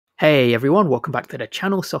Hey everyone, welcome back to the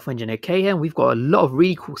channel. Software Engineer K here, and we've got a lot of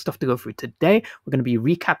really cool stuff to go through today. We're going to be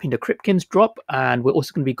recapping the Cryptkins drop, and we're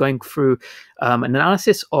also going to be going through an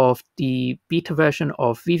analysis of the beta version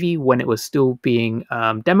of VeVe when it was still being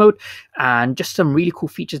demoed, and just some really cool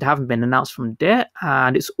features that haven't been announced from there.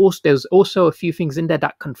 And there's also a few things in there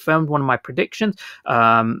that confirmed one of my predictions.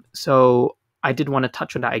 So I did want to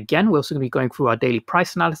touch on that again. We're also going to be going through our daily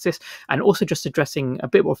price analysis and also just addressing a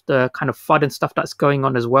bit of the kind of FUD and stuff that's going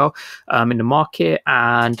on as well in the market.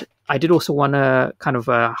 And I did also want to kind of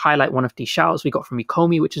highlight one of the shoutouts we got from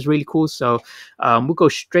Ecomi, which is really cool. So we'll go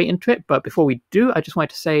straight into it. But before we do, I just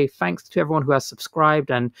wanted to say thanks to everyone who has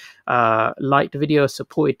subscribed and liked the video,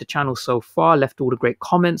 supported the channel so far, left all the great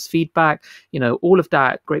comments, feedback. All of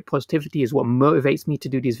that great positivity is what motivates me to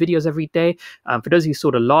do these videos every day. For those of you who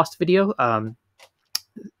saw the last video,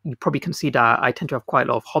 you probably can see that I tend to have quite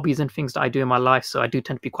a lot of hobbies and things that I do in my life, so I do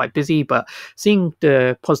tend to be quite busy, but seeing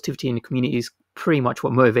the positivity in the community is pretty much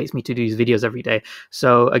what motivates me to do these videos every day.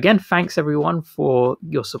 So again, thanks everyone for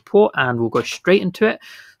your support, and we'll go straight into it.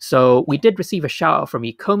 So we did receive a shout out from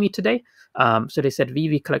Ecomi today. So they said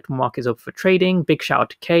VeVe collectible market is open for trading. Big shout out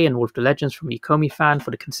to Kay and Wolf the Legends from Ecomi fan for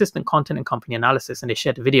the consistent content and company analysis, and they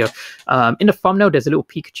shared the video. In the thumbnail, there's a little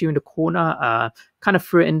Pikachu in the corner. Kind of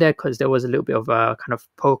threw it in there because there was a little bit of a kind of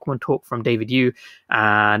Pokemon talk from David Yu.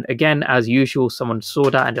 And again, as usual, someone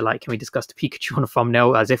saw that and they're like, can we discuss the Pikachu on the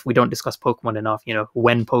thumbnail? As if we don't discuss Pokemon enough,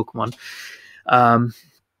 when Pokemon.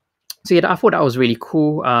 So yeah, I thought that was really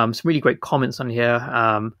cool. Some really great comments on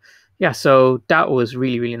here. Yeah, so that was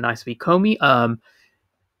really, really nice of Ecomi.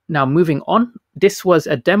 Now moving on, this was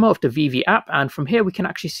a demo of the VeVe app, and from here we can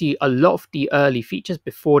actually see a lot of the early features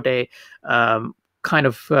before they kind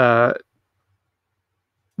of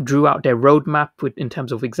drew out their roadmap in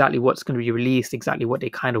terms of exactly what's going to be released, exactly what they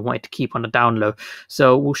kind of wanted to keep on the down low.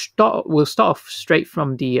 So we'll start off straight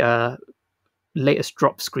from the latest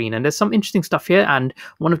drop screen, and there's some interesting stuff here, and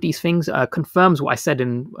one of these things confirms what I said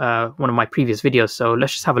in one of my previous videos. So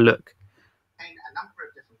let's just have a look. A number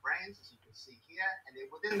of different brands, as you can see here, and then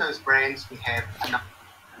within those brands we have a number.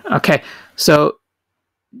 Okay, so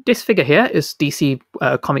this figure here is DC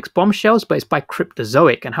Comics Bombshells, but it's by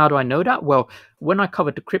Cryptozoic. And how do I know that? Well, when I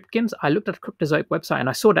covered the Cryptkins, I looked at the Cryptozoic website and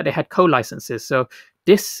I saw that they had co-licenses. So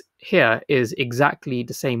this here is exactly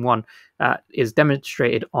the same one that is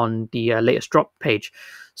demonstrated on the latest drop page.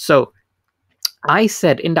 So I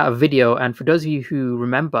said in that video, and for those of you who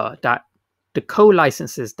remember, that the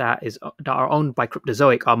co-licenses that are owned by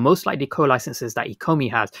Cryptozoic are most likely co-licenses that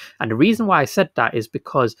Ecomi has. And the reason why I said that is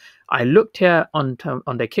because I looked here on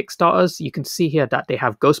their Kickstarters. You can see here that they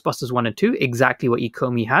have Ghostbusters 1 and 2, exactly what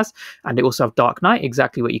Ecomi has. And they also have Dark Knight,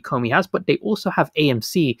 exactly what Ecomi has. But they also have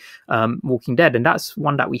AMC Walking Dead. And that's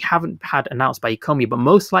one that we haven't had announced by Ecomi. But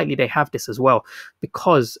most likely they have this as well,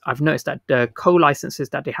 because I've noticed that the co-licenses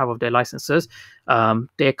that they have of their licensors,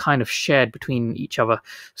 they're kind of shared between each other.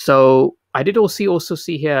 So I did also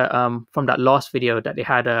see here from that last video that they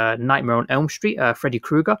had a Nightmare on Elm Street, Freddy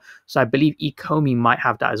Krueger. So I believe Ecomi might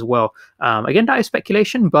have that as well. Again, that is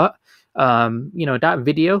speculation, but that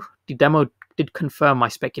video, the demo did confirm my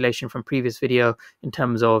speculation from previous video in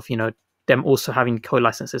terms of them also having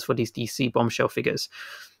co-licenses for these DC Bombshell figures.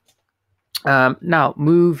 Now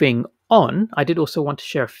moving on, I did also want to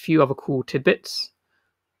share a few other cool tidbits.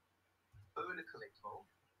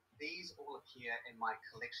 These all appear in my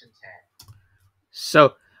collection tab.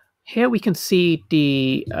 So here we can see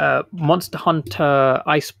the Monster Hunter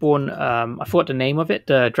Iceborne, I forgot the name of it,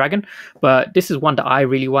 the dragon, but this is one that I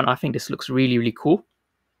really want. I think this looks really, really cool.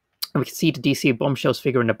 And we can see the DC Bombshells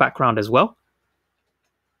figure in the background as well.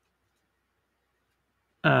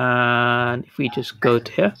 And if we just go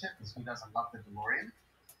to here. Who doesn't love the DeLorean?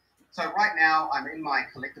 So right now I'm in my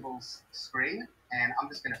collectibles screen, and I'm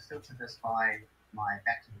just going to filter this by my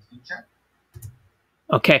Back to the Future.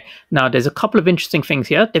 Okay, now there's a couple of interesting things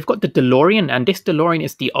here. They've got the DeLorean, and this DeLorean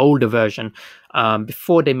is the older version.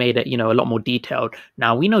 Before they made it, a lot more detailed.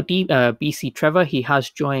 Now we know BC Trevor. He has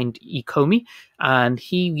joined Ecomi, and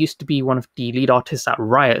he used to be one of the lead artists at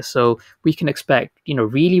Riot. So we can expect,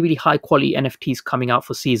 really, really high quality NFTs coming out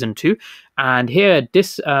for season 2. And here,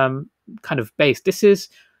 this kind of base, this is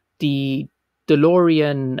the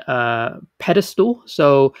DeLorean pedestal.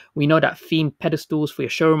 So we know that themed pedestals for your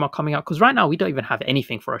showroom are coming out, because right now we don't even have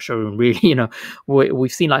anything for a showroom really.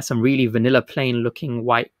 We've seen like some really vanilla plain looking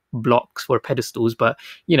white blocks for pedestals, but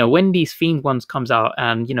when these themed ones comes out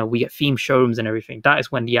and we get themed showrooms and everything, that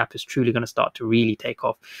is when the app is truly going to start to really take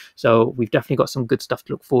off. So we've definitely got some good stuff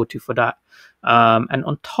to look forward to for that. And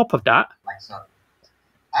on top of that, like so.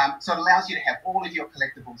 So it allows you to have all of your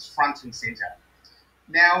collectibles front and center.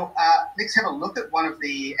 Now, let's have a look at one of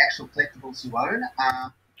the actual collectibles you own.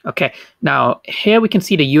 Okay, now here we can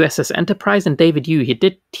see the USS Enterprise, and David Yu, he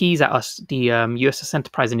did tease at us the USS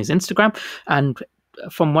Enterprise in his Instagram, and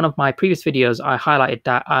from one of my previous videos, I highlighted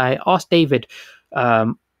that I asked David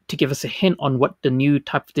to give us a hint on what the new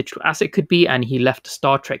type of digital asset could be, and he left a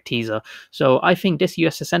Star Trek teaser. So I think this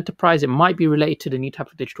USS Enterprise, it might be related to the new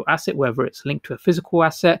type of digital asset, whether it's linked to a physical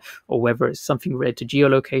asset or whether it's something related to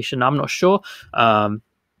geolocation. I'm not sure.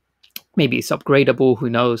 Maybe it's upgradable, who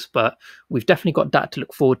knows, but we've definitely got that to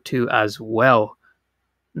look forward to as well.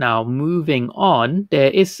 Now, moving on,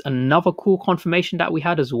 there is another cool confirmation that we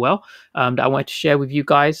had as well that I wanted to share with you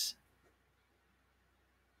guys.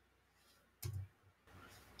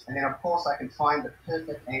 And then, of course, I can find the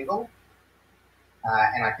perfect angle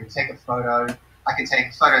and I can take a photo. I can take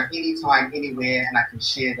a photo anytime, anywhere, and I can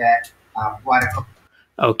share that right across.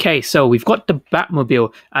 Okay, so we've got the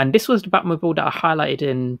Batmobile, and this was the Batmobile that I highlighted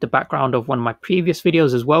in the background of one of my previous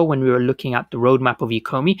videos as well when we were looking at the roadmap of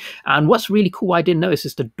Ecomi. And what's really cool I didn't notice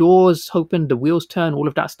is the doors open, the wheels turn, all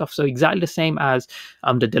of that stuff. So exactly the same as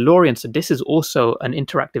the DeLorean. So this is also an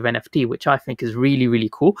interactive NFT, which I think is really, really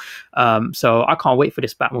cool. So I can't wait for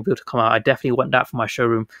this Batmobile to come out. I definitely want that for my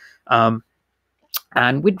showroom.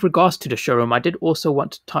 And with regards to the showroom, I did also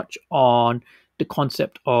want to touch on the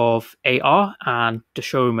concept of AR and the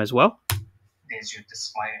showroom as well. There's your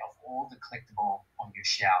display of all the collectible on your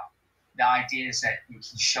shelf. The idea is that you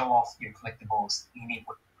can show off your collectibles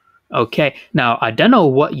anywhere. Okay, now I don't know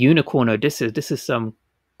what unicorno this is. This is some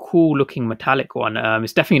cool looking metallic one.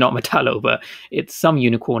 It's definitely not metallo, but it's some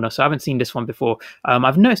unicorno. So I haven't seen this one before.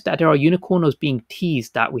 I've noticed that there are unicornos being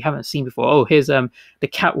teased that we haven't seen before. Oh, here's the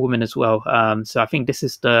Catwoman as well. So I think this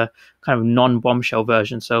is the kind of non-bombshell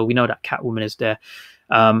version. So we know that Catwoman is there.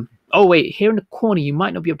 Oh wait, here in the corner you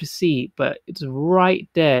might not be able to see, but it's right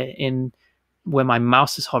there in where my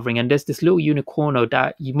mouse is hovering, and there's this little unicorno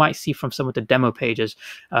that you might see from some of the demo pages.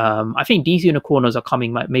 I think these unicornos are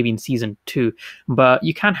coming maybe in season 2, but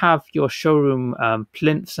you can have your showroom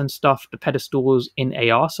plinths and stuff, the pedestals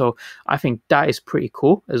in AR, so I think that is pretty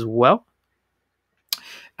cool as well.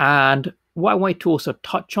 And what I wanted to also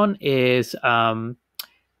touch on is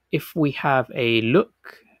if we have a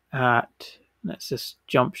look at, let's just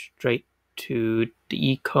jump straight to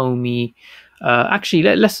the Ecomi. Actually,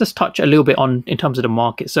 let's just touch a little bit on in terms of the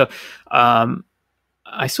market. So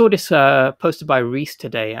I saw this posted by Reese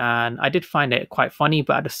today, and I did find it quite funny,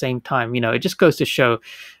 but at the same time, it just goes to show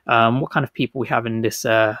what kind of people we have in this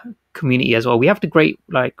community as well. We have the great,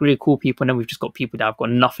 really cool people, and then we've just got people that have got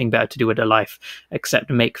nothing better to do with their life except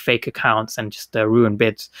to make fake accounts and just ruin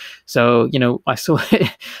bids. So, I saw it,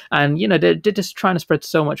 and, they're just trying to spread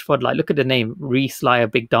so much FUD. Like, look at the name, Reese Liar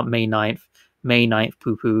Big Dump May 9th. May 9th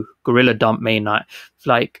poo poo, gorilla dump May 9th.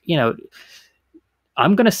 Like,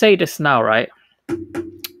 I'm gonna say this now, right?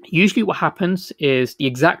 Usually what happens is the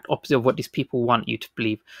exact opposite of what these people want you to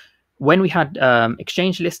believe. When we had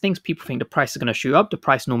exchange listings, people think the price is going to shoot up. The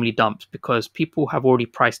price normally dumps because people have already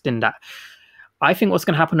priced in that. I think what's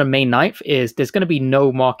going to happen on May 9th is there's going to be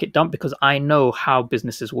no market dump, because I know how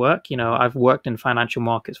businesses work. I've worked in financial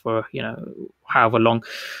markets for, however long.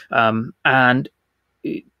 And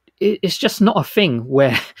it's just not a thing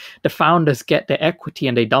where the founders get their equity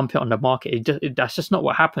and they dump it on the market. That's just not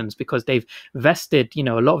what happens, because they've vested, a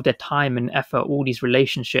lot of their time and effort, all these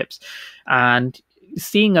relationships, and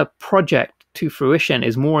seeing a project to fruition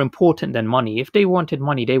is more important than money. If they wanted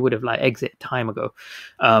money, they would have exit time ago.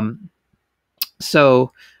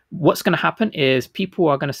 So what's going to happen is people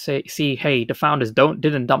are going to see, hey, the founders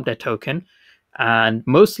didn't dump their token. And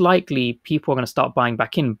most likely people are going to start buying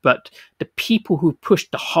back in, but the people who push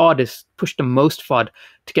the hardest, push the most FUD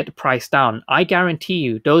to get the price down, I guarantee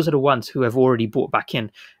you those are the ones who have already bought back in.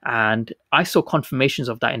 And I saw confirmations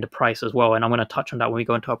of that in the price as well, and I'm going to touch on that when we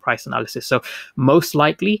go into our price analysis. So most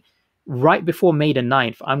likely right before May the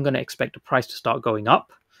 9th, I'm going to expect the price to start going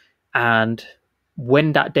up. And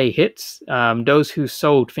when that day hits, those who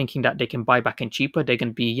sold thinking that they can buy back in cheaper, they're going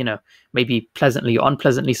to be, maybe pleasantly or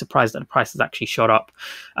unpleasantly surprised that the price has actually shot up.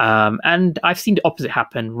 And I've seen the opposite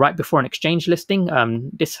happen right before an exchange listing.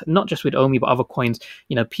 This not just with OMI, but other coins.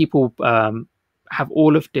 People have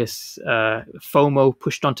all of this FOMO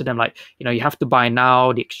pushed onto them, you have to buy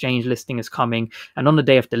now, the exchange listing is coming, and on the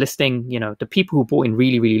day of the listing, the people who bought in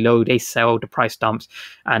really, really low, they sell, the price dumps,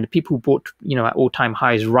 and the people who bought at all-time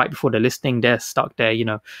highs right before the listing, they're stuck there,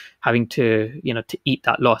 having to to eat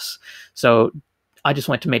that loss. So I just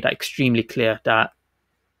wanted to make that extremely clear that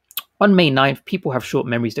on May 9th, people have short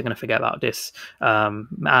memories. They're going to forget about this.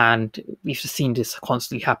 And we've seen this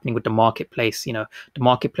constantly happening with the marketplace. The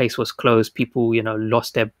marketplace was closed. People,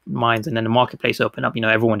 lost their minds. And then the marketplace opened up.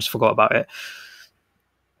 Everyone just forgot about it.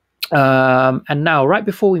 And now, right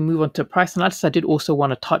before we move on to price analysis, I did also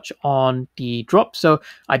want to touch on the drop. So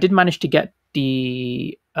I did manage to get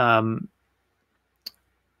the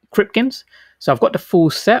Cryptkins. So I've got the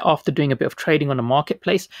full set after doing a bit of trading on the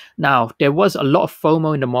marketplace. Now, there was a lot of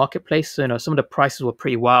FOMO in the marketplace. So, some of the prices were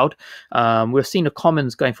pretty wild. We're seeing the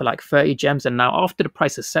commons going for like 30 gems. And now after the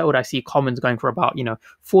price is settled, I see commons going for about,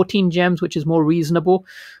 14 gems, which is more reasonable.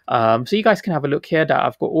 So you guys can have a look here that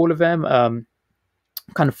I've got all of them.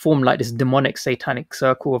 Kind of form like this demonic satanic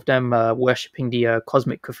circle of them worshipping the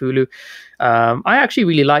cosmic Cthulhu. I actually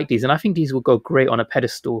really like these, and I think these will go great on a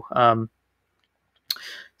pedestal.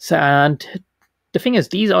 And the thing is,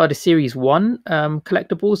 these are the Series 1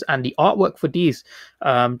 collectibles, and the artwork for these,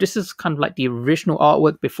 this is kind of like the original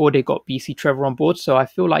artwork before they got BC Trevor on board. So I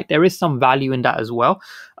feel like there is some value in that as well.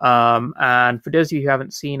 And for those of you who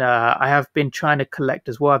haven't seen, I have been trying to collect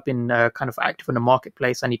as well. I've been kind of active in the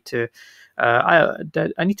marketplace. I need to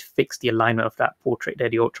fix the alignment of that portrait there,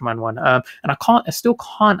 the Ultraman one. And I still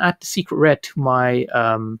can't add the secret rare to my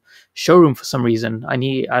showroom for some reason.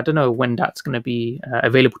 I don't know when that's going to be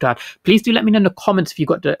available to add. Please do let me know in the comments if you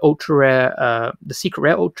got the ultra rare, the secret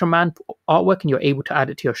rare Ultraman artwork, and you're able to add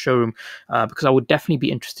it to your showroom, because I would definitely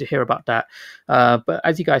be interested to hear about that. But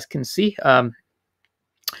as you guys can see, the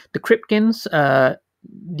Cryptkins,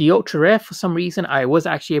 the ultra rare, for some reason I was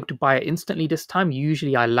actually able to buy it instantly this time.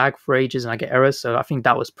 Usually I lag for ages and I get errors, so I think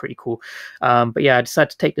that was pretty cool. But yeah, I decided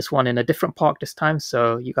to take this one in a different park this time,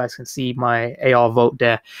 so you guys can see my AR vote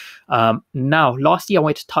there. Now lastly, I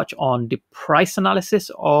wanted to touch on the price analysis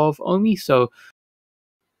of OMI.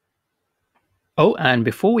 Oh, and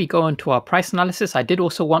before we go into our price analysis, I did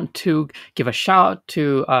also want to give a shout out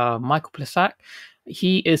to Michael Plesak.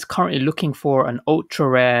 He is currently looking for an ultra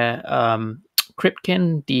rare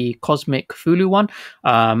Cryptkin, the Cosmic Cthulhu one,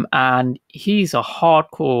 and he's a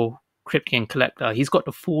hardcore Cryptkin collector. He's got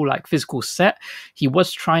the full like physical set. He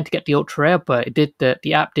was trying to get the ultra rare, but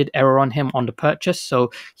the app did error on him on the purchase.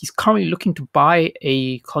 So he's currently looking to buy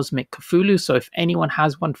a Cosmic Cthulhu. So if anyone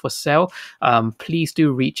has one for sale, please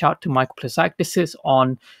do reach out to Michael Plesak. This is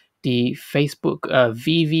on the Facebook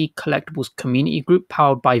VeVe collectibles community group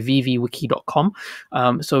powered by VeVeWiki.com.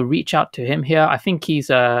 So reach out to him here. I think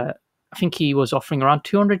he was offering around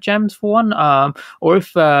 200 gems for one. Or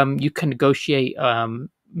if you can negotiate,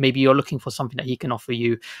 maybe you're looking for something that he can offer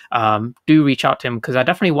you, do reach out to him, because I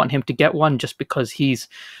definitely want him to get one, just because he's,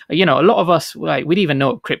 a lot of us, like, we didn't even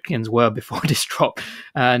know what Cryptkins were before this drop.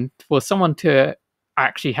 And for someone to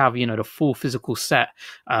actually have, the full physical set,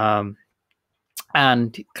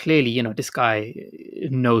 and clearly, this guy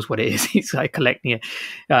knows what it is. He's like collecting it.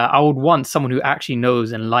 I would want someone who actually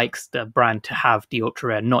knows and likes the brand to have the ultra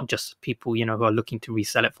rare, not just people, who are looking to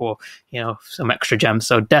resell it for, some extra gems.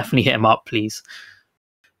 So definitely hit him up, please.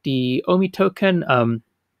 The OMI token,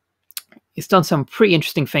 it's done some pretty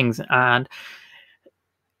interesting things, and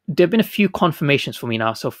there have been a few confirmations for me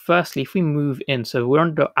now. So firstly, if we move in, so we're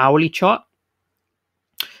on the hourly chart,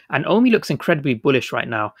 and OMI looks incredibly bullish right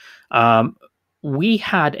now. We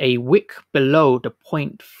had a wick below the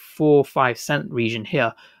 0.45 cent region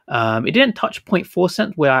here. It didn't touch 0.4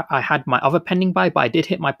 cent where I had my other pending buy, but I did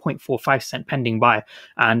hit my 0.45 cent pending buy,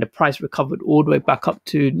 and the price recovered all the way back up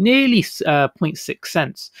to nearly 0.6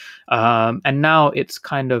 cents. And now it's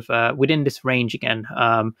kind of within this range again,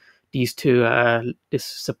 these two, this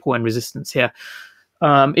support and resistance here.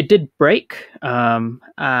 It did break,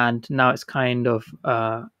 and now it's kind of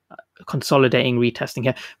consolidating, retesting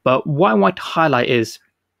here. But what I want to highlight is,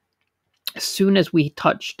 as soon as we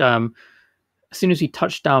touched down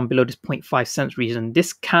below this 0.5 cents region,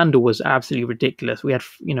 this candle was absolutely ridiculous. We had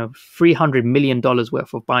 $300 million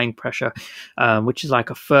worth of buying pressure, which is like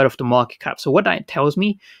a third of the market cap. So what that tells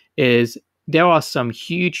me is there are some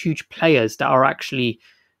huge players that are actually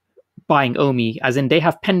buying OMI, as in they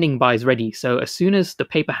have pending buys ready. So as soon as the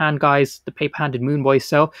paper hand guys, the paper handed moon boys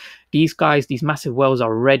sell, these guys, these massive whales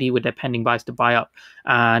are ready with their pending buys to buy up.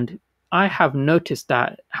 And I have noticed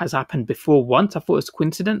that has happened before once. I thought it was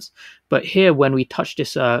coincidence, but here when we touched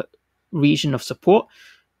this region of support,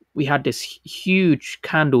 we had this huge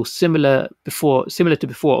candle similar to before,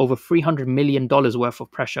 over $300 million worth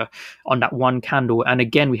of pressure on that one candle. And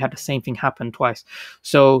again, we had the same thing happen twice.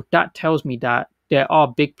 So that tells me that there are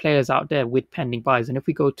big players out there with pending buys. And if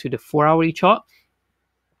we go to the 4-hourly chart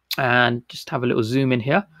and just have a little zoom in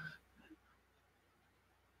here.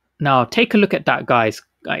 Now take a look at that, guys.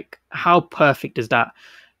 Like, how perfect is that?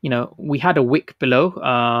 we had a wick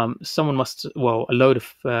below. Someone a load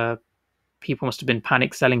of people must have been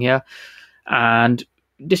panic selling here, and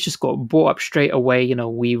this just got bought up straight away.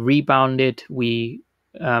 We rebounded, we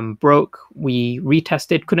broke, we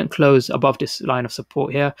retested, couldn't close above this line of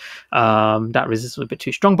support here. That resistance was a bit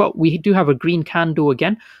too strong, but we do have a green candle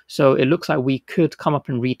again, so it looks like we could come up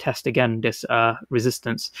and retest again this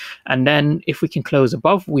resistance, and then if we can close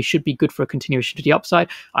above, we should be good for a continuation to the upside.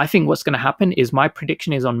 I think what's going to happen is, my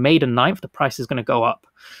prediction is, on May the 9th the price is going to go up,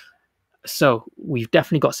 so we've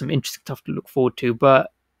definitely got some interesting stuff to look forward to.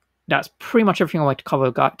 But that's pretty much everything I want to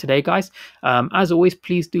cover today, guys. As always,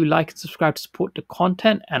 please do like and subscribe to support the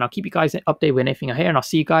content, and I'll keep you guys updated with anything I hear, and I'll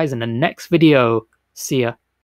see you guys in the next video. See ya.